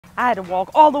I had to walk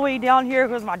all the way down here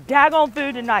because my daggone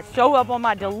food did not show up on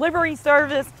my delivery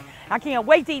service. I can't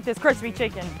wait to eat this crispy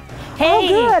chicken.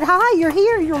 Hey. Oh, good. Hi, you're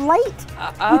here. You're late.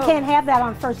 You can't have that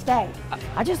on first day.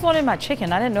 I just wanted my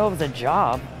chicken. I didn't know it was a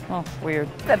job. Oh, weird.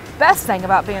 The best thing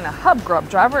about being a hub grub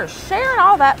driver is sharing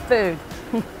all that food.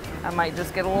 I might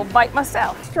just get a little bite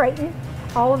myself. Straighten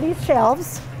all of these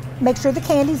shelves. Make sure the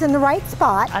candy's in the right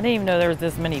spot. I didn't even know there was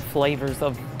this many flavors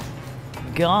of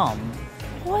gum.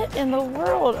 What in the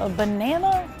world? A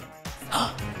banana?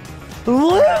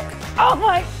 Luke! Oh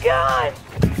my God!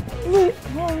 Luke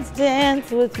wants to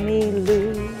dance with me,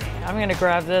 Luke. I'm gonna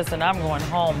grab this and I'm going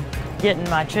home, getting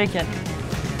my chicken.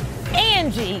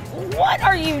 Angie, what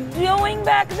are you doing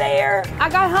back there? I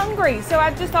got hungry, so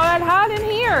I just thought I'd hide in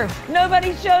here.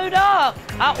 Nobody showed up.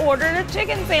 I ordered a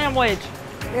chicken sandwich.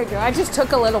 There you go. I just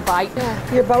took a little bite.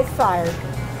 You're both fired.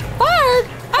 Fired?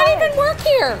 I didn't even work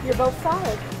here. You're both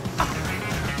fired.